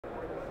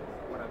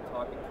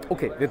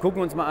Okay, wir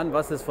gucken uns mal an,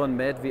 was es von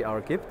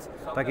MadVR gibt.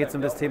 Da geht es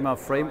um das Thema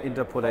Frame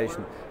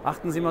Interpolation.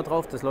 Achten Sie mal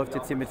drauf, das läuft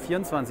jetzt hier mit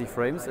 24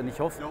 Frames und ich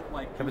hoffe,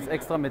 ich habe jetzt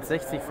extra mit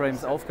 60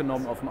 Frames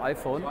aufgenommen auf dem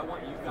iPhone,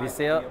 wie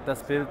sehr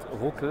das Bild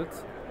ruckelt.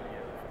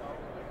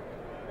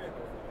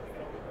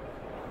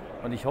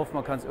 Und ich hoffe,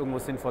 man kann es irgendwo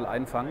sinnvoll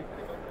einfangen,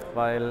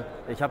 weil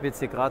ich habe jetzt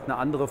hier gerade eine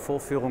andere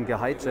Vorführung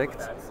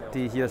gehijackt,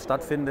 die hier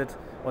stattfindet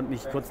und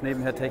mich kurz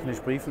nebenher technisch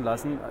briefen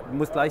lassen. Ich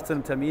muss gleich zu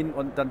einem Termin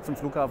und dann zum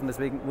Flughafen,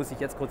 deswegen muss ich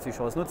jetzt kurz die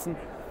Chance nutzen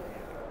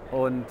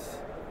und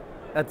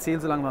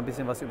erzähle so lange mal ein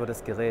bisschen was über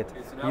das Gerät.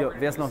 Hier,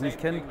 wer es noch nicht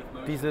kennt,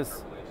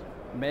 dieses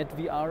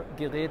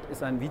MadVR-Gerät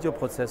ist ein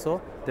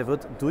Videoprozessor, der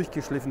wird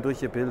durchgeschliffen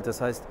durch Ihr Bild.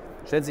 Das heißt,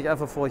 stellen Sie sich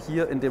einfach vor,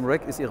 hier in dem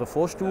Rack ist Ihre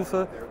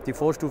Vorstufe. Die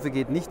Vorstufe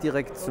geht nicht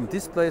direkt zum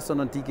Display,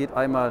 sondern die geht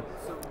einmal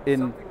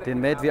in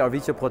den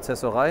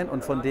MadVR-Videoprozessor rein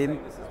und von dem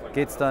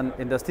geht es dann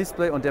in das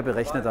Display und der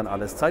berechnet dann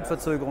alles.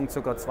 Zeitverzögerung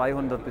ca.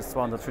 200 bis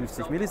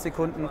 250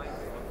 Millisekunden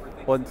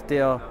und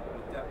der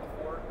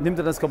nimmt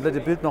dann das komplette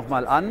Bild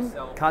nochmal an,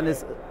 kann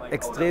es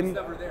extrem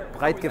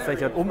breit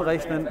gefächert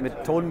umrechnen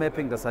mit Tone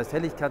Mapping, das heißt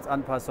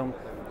Helligkeitsanpassung.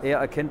 Er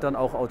erkennt dann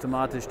auch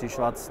automatisch die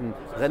schwarzen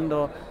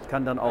Ränder,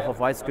 kann dann auch auf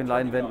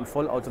Weißscreen-Leinwänden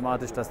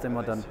vollautomatisch das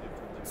immer dann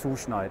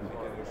zuschneiden.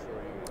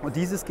 Und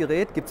dieses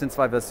Gerät gibt es in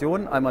zwei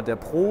Versionen. Einmal der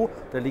Pro,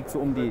 der liegt so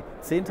um die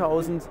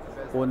 10.000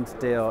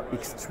 und der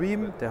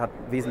Extreme, der hat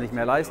wesentlich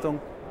mehr Leistung,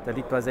 der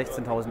liegt bei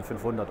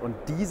 16.500. Und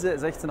diese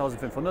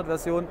 16.500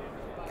 Version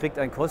kriegt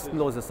ein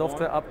kostenloses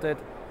Software-Update,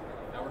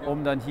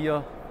 um dann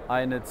hier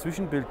eine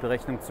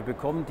Zwischenbildberechnung zu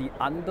bekommen, die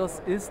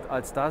anders ist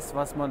als das,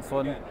 was man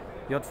von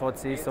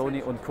JVC,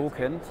 Sony und Co.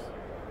 kennt.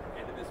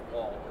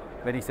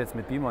 Wenn ich es jetzt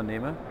mit Beamer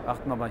nehme,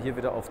 achten wir mal hier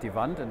wieder auf die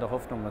Wand, in der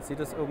Hoffnung, man sieht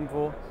es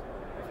irgendwo.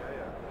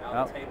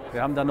 Ja,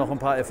 wir haben dann noch ein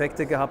paar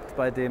Effekte gehabt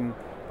bei dem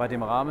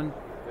Rahmen,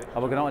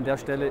 aber genau an der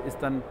Stelle ist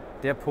dann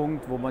der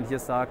Punkt, wo man hier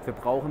sagt, wir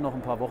brauchen noch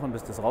ein paar Wochen,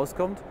 bis das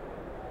rauskommt.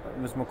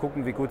 Da müssen wir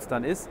gucken, wie gut es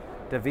dann ist.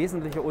 Der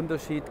wesentliche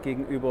Unterschied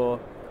gegenüber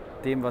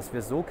dem, was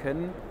wir so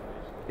kennen,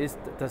 ist,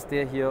 dass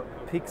der hier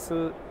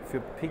Pixel für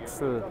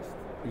Pixel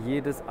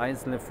jedes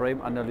einzelne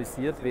Frame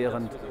analysiert,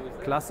 während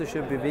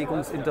klassische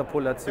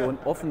Bewegungsinterpolation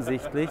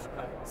offensichtlich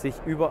sich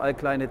überall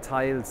kleine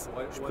Tiles,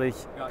 sprich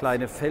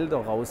kleine Felder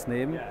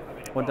rausnehmen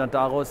und dann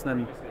daraus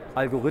einen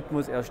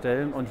Algorithmus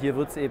erstellen. Und hier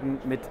wird es eben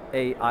mit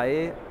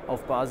AI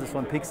auf Basis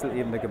von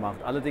Pixelebene gemacht.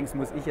 Allerdings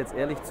muss ich jetzt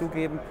ehrlich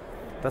zugeben,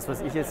 das, was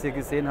ich jetzt hier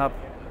gesehen habe,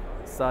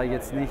 sah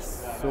jetzt nicht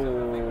so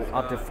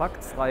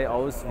artefaktfrei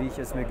aus, wie ich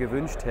es mir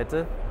gewünscht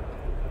hätte.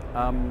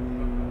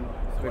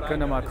 Wir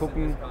können ja mal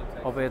gucken,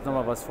 ob er jetzt noch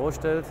mal was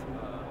vorstellt.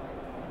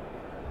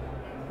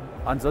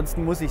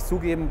 Ansonsten muss ich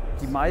zugeben,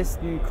 die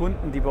meisten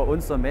Kunden, die bei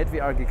uns so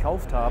MadVR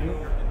gekauft haben,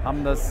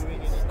 haben das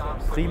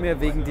primär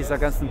wegen dieser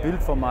ganzen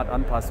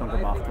Bildformatanpassung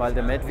gemacht, weil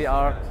der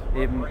MadVR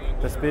eben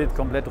das Bild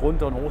komplett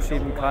runter und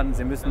hochschieben kann.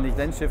 Sie müssen nicht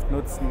Lens-Shift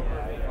nutzen.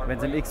 Wenn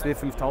Sie einen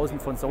XW5000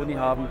 von Sony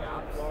haben,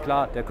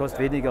 klar, der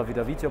kostet weniger wie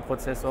der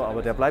Videoprozessor,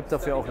 aber der bleibt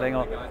dafür auch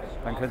länger.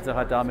 Dann können Sie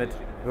halt damit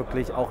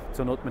wirklich auch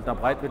zur Not mit einer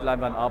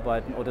Breitbildleinwand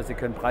arbeiten oder Sie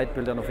können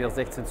Breitbildern auf Ihre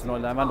 16:9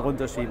 Leinwand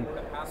runterschieben,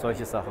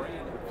 solche Sachen.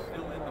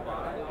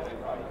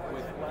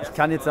 Ich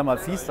kann jetzt ja mal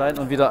fies sein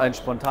und wieder ein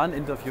spontanes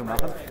Interview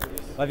machen,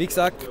 weil wie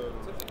gesagt,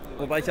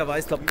 wobei ich ja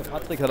weiß, glaube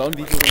Patrick hat auch ein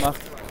Video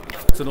gemacht,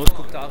 zur Not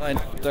guckt da rein,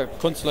 da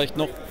konnte es vielleicht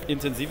noch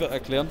intensiver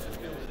erklären.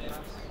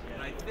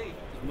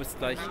 Ich muss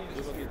gleich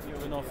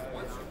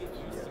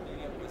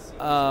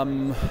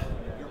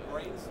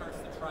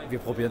wir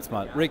probieren es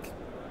mal. Rick,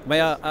 may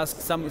I ask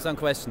some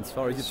questions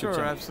for YouTube Sure,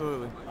 channel?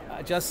 absolutely.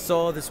 I just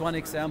saw this one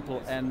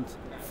example and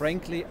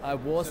frankly I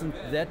wasn't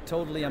that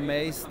totally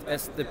amazed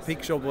as the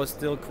picture was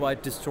still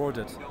quite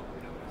distorted.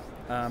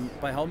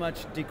 By how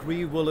much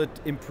degree will it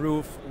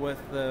improve with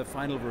the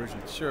final version?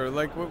 Sure,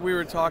 like what we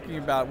were talking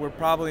about, we're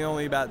probably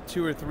only about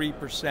 2 or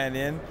 3%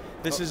 in.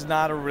 This is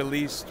not a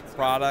released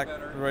product,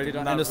 right? Did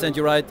I understand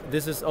you right?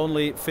 This is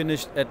only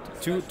finished at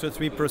 2 to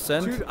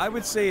 3%? I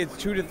would say it's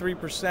 2 to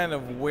 3%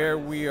 of where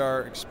we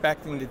are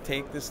expecting to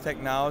take this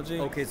technology.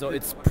 Okay, so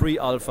it's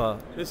pre-alpha.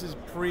 This is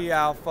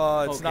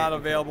pre-alpha. It's Okay, not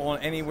available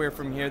anywhere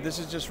from here. This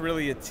is just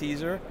really a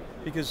teaser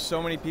because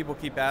so many people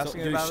keep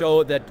asking about it. So you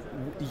show that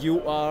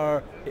you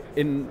are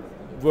in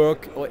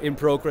work or in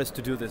progress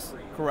to do this?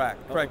 Correct,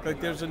 correct. Like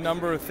there's a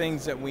number of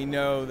things that we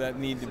know that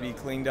need to be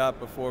cleaned up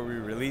before we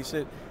release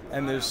it.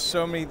 And there's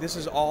so many, this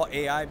is all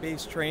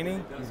AI-based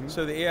training.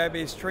 So the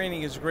AI-based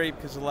training is great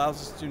because it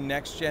allows us to do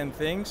next-gen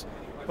things,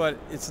 but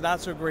it's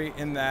not so great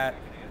in that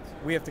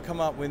we have to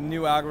come up with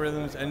new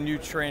algorithms and new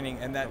training,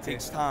 and that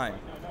takes time,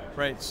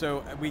 right?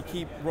 So we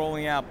keep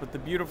rolling out, but the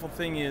beautiful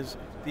thing is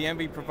the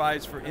MV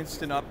provides for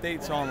instant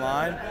updates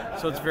online,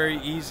 so it's very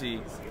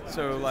easy.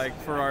 So like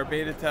for our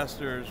beta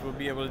testers, we'll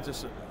be able to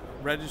just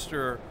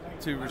register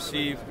to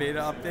receive beta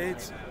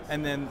updates,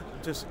 and then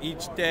just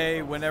each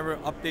day, whenever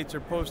updates are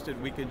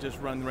posted, we can just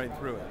run right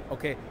through it.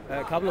 Okay,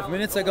 a couple of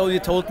minutes ago you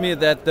told me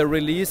that the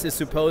release is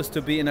supposed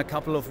to be in a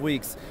couple of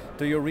weeks.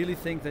 Do you really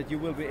think that you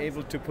will be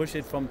able to push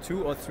it from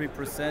 2 or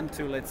 3%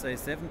 to, let's say,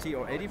 70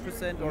 or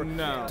 80%? Or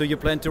no. Do you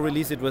plan to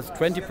release it with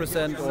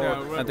 20%,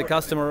 or No, and the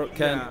customer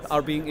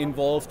are being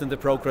involved in the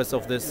progress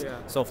of this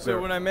software?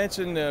 So when I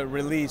mentioned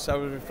release, I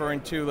was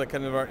referring to like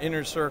kind of our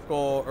inner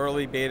circle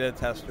early beta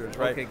testers,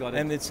 right? Okay, got it.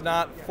 And it's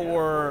not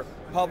for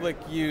public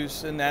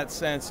use in that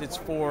sense. It's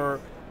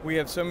for, we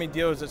have so many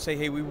dealers that say,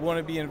 hey, we want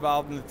to be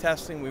involved in the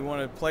testing, we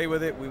want to play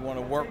with it, we want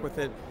to work with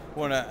it,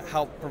 we want to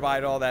help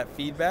provide all that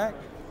feedback,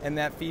 and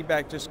that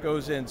feedback just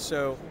goes in.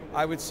 So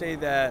I would say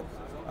that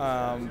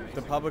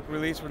the public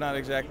release, we're not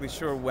exactly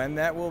sure when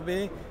that will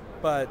be,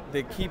 but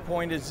the key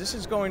point is this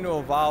is going to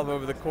evolve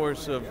over the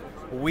course of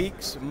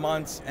weeks,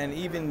 months, and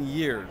even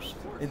years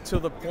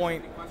until the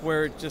point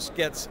where it just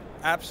gets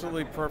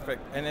absolutely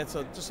perfect. And it's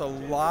just a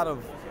lot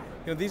of,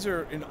 these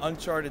are in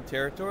uncharted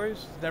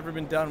territories. It's never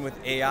been done with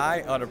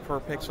AI on a per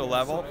pixel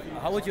level.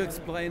 How would you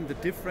explain the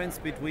difference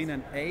between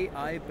an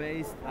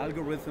AI-based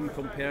algorithm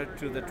compared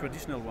to the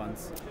traditional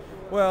ones?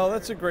 Well,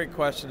 that's a great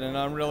question, and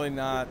I'm really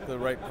not the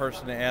right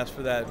person to ask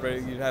for that.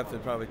 But you'd have to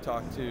probably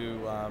talk to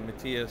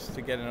Matthias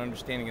to get an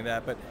understanding of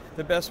that. But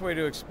the best way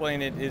to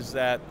explain it is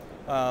that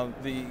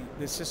the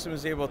system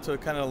is able to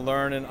kind of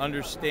learn and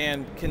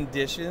understand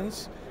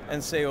conditions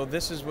and say, oh,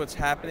 this is what's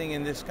happening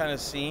in this kind of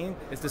scene.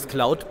 Is this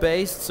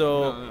cloud-based?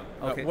 So,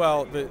 no. Okay.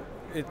 Well,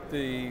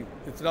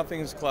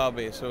 nothing's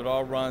cloud-based, so it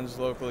all runs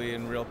locally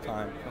in real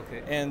time.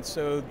 Okay. And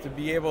so to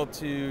be able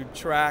to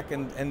track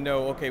and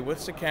know, okay,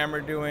 what's the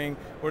camera doing?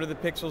 What are the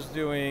pixels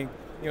doing?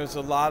 It's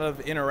a lot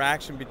of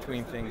interaction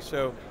between things.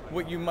 So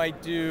what you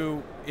might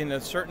do in a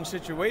certain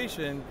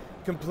situation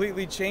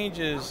completely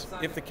changes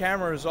if the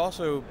camera is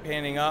also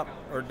panning up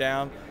or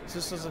down. So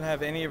this doesn't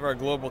have any of our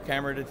global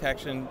camera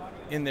detection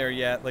in there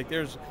yet. Like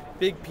there's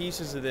big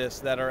pieces of this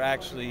that are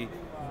actually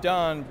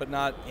done but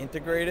not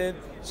integrated.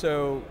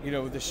 So,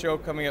 with the show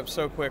coming up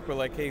so quick, we're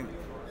like, hey,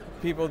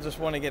 people just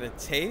want to get a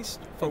taste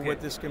for what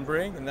this can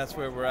bring, and that's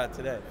where we're at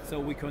today. So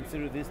we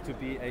consider this to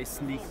be a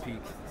sneak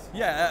peek?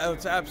 Yeah,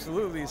 it's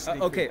absolutely a sneak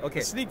peek. Okay.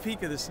 A sneak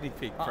peek of the sneak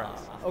peek, friends.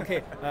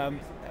 Okay.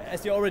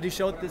 As you already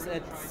showed this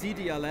at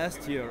CEDIA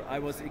last year, I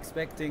was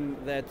expecting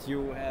that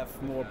you have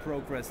more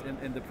progress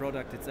in the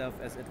product itself,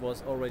 as it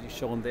was already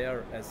shown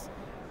there as.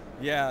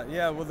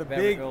 Yeah. Well, the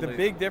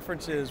big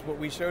difference is what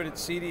we showed at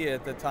CEDIA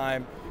at the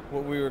time.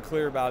 What we were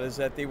clear about is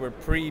that they were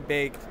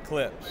pre-baked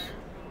clips,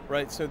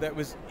 right? So that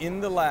was in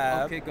the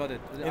lab. Okay, got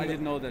it. I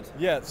didn't know that.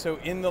 Yeah. So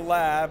in the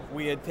lab,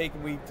 we'd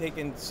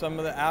taken some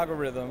of the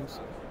algorithms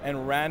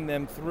and ran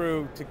them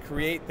through to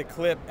create the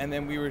clip, and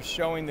then we were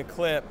showing the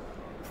clip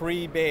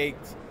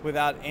pre-baked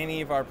without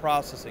any of our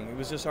processing. It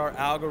was just our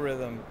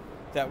algorithm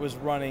that was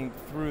running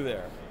through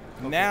there.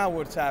 Okay. Now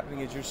what's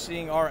happening is you're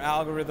seeing our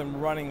algorithm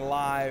running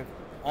live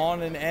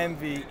on an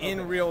MV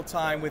in real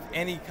time with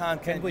any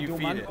content you feed it.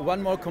 Can we do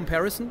one more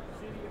comparison?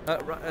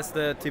 As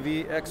the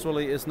TV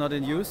actually is not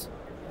in use?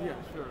 Yeah,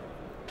 sure.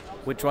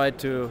 We tried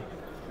to...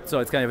 So,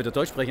 jetzt kann ich wieder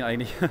Deutsch sprechen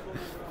eigentlich.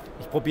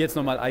 Ich probiere jetzt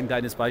nochmal ein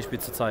kleines Beispiel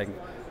zu zeigen.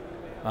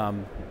 What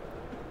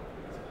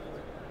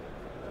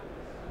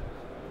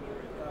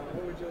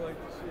would you like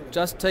to see?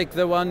 Just take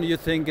the one you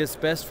think is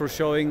best for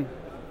showing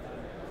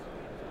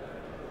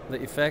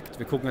the effect.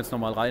 Wir gucken jetzt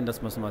nochmal rein,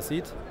 dass man es nochmal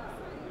sieht.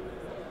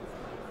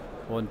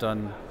 Und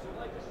dann.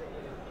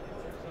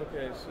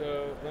 Okay, so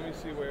let me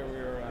see where we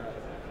were at.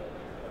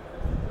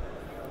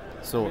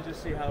 So. Let me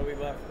just see how we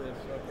left this.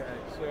 Okay,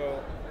 so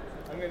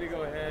I'm going to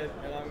go ahead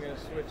and I'm going to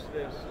switch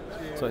this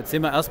to. So, jetzt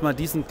sehen wir erstmal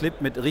diesen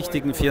Clip mit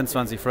richtigen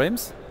 24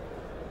 Frames.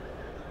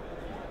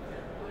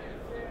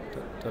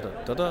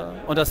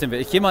 Und da sind wir.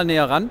 Ich gehe mal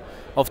näher ran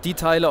auf die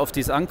Teile, auf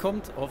die es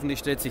ankommt. Hoffentlich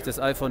stellt sich das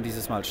iPhone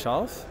dieses Mal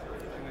scharf.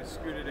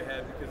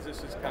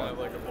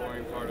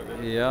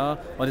 Ja,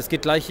 und es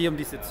geht gleich hier um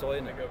diese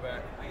Zäune.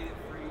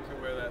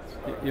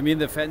 You mean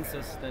the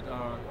fences that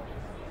are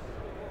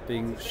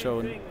being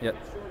shown? Yeah.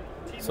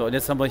 So, und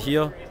jetzt haben wir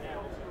hier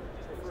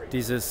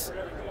dieses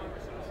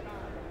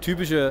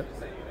typische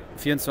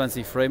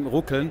 24 Frame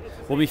Ruckeln,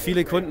 wo mich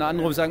viele Kunden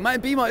anrufen und sagen,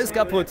 mein Beamer ist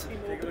kaputt.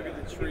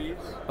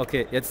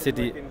 Okay, jetzt hier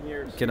die,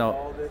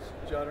 genau.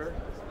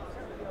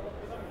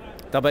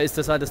 Dabei ist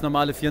das halt das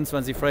normale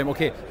 24 Frame.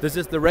 Okay, this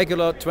is the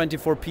regular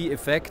 24p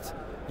effect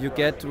you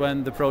get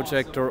when the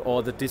projector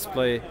or the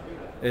display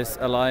is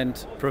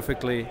aligned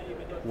perfectly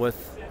with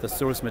the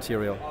source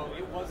material.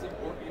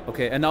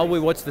 Okay, and now we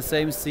watch the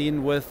same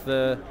scene with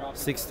the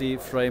 60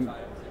 frame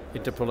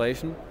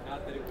interpolation.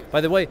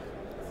 By the way,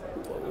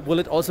 will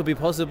it also be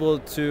possible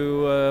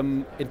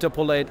to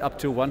interpolate up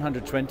to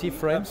 120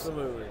 frames?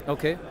 Absolutely.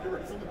 Okay.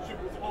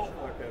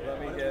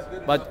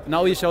 But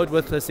now you showed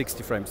with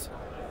 60 frames.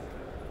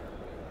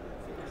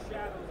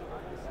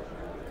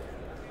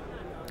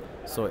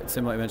 So, jetzt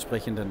sind wir im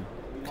entsprechenden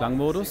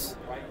Klangmodus.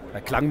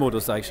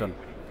 Klangmodus sage ich schon.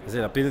 Das ist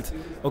ja das Bild.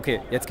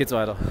 Okay, jetzt geht's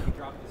weiter.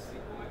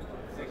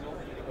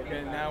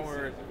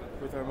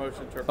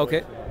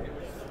 Okay.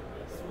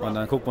 Und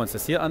dann gucken wir uns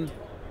das hier an.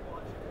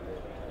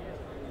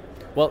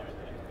 Well,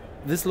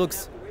 this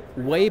looks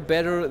way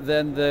better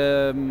than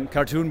the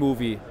cartoon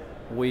movie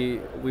we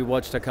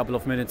watched a couple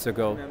of minutes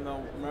ago. And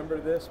then remember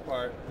this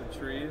part, the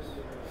trees?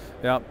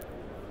 Ja,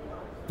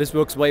 this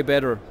works way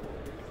better.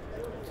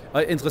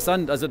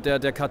 Interessant, also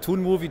der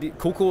Cartoon-Movie, die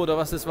Coco oder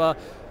was es war,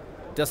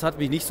 das hat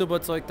mich nicht so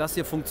überzeugt. Das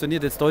hier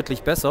funktioniert jetzt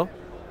deutlich besser.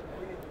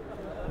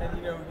 And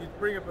you know, you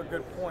bring up a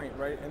good point,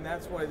 right? And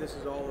that's why this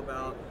is all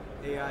about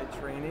AI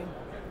training,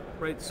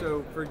 right?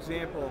 So, for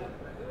example,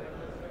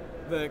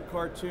 the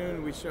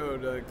cartoon we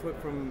showed, a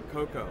clip from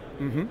Coco,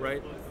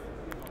 right?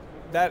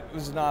 That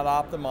was not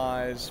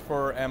optimized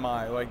for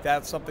MI. Like,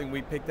 that's something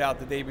we picked out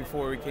the day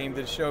before we came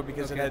to the show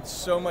because it had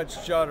so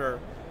much judder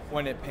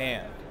when it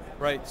panned,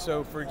 right?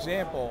 So, for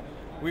example,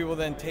 we will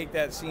then take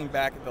that scene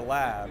back at the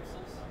lab,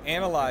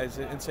 analyze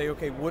it, and say,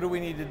 okay, what do we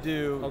need to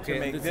do to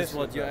make this? Is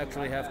what you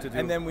actually have to do.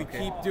 And then we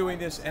keep doing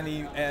this,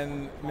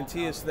 and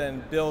Matthias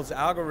then builds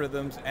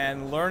algorithms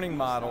and learning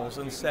models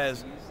and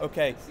says,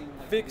 okay,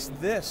 fix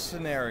this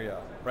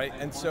scenario, right?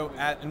 And so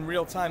in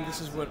real time,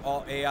 this is what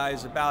all AI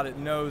is about. It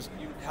knows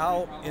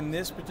how, in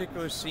this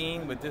particular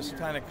scene, with this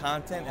kind of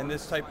content and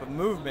this type of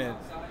movement,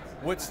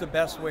 what's the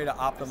best way to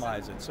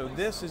optimize it. So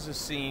this is a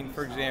scene,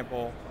 for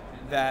example,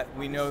 that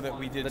we know that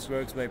we did. That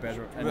works way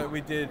better. That we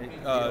did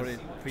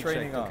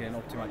training on. Okay, and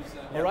optimized.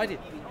 Alrighty,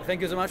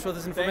 thank you so much for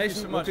this information. Thank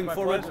you so much. Looking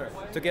forward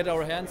to get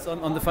our hands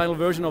on the final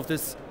version of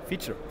this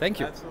feature. Thank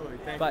you. Absolutely.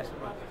 Thank Bye. you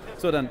so much.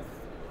 So, dann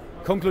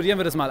konkludieren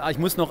wir das mal. Ich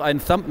muss noch ein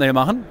Thumbnail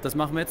machen. Das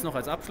machen wir jetzt noch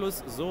als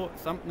Abschluss. So,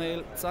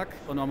 Thumbnail, zack.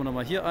 Und machen wir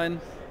nochmal hier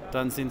ein.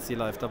 Dann sind Sie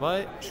live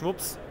dabei.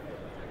 Schwupps.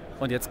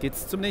 Und jetzt geht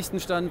es zum nächsten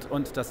Stand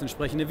und das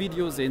entsprechende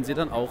Video sehen Sie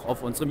dann auch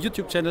auf unserem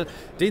YouTube-Channel,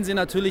 den Sie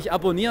natürlich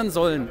abonnieren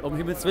sollen, um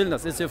Himmels Willen.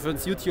 Das ist ja für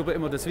uns YouTuber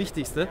immer das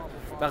Wichtigste.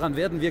 Daran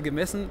werden wir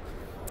gemessen.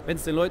 Wenn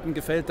es den Leuten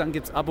gefällt, dann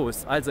gibt es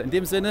Abos. Also in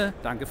dem Sinne,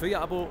 danke für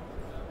Ihr Abo.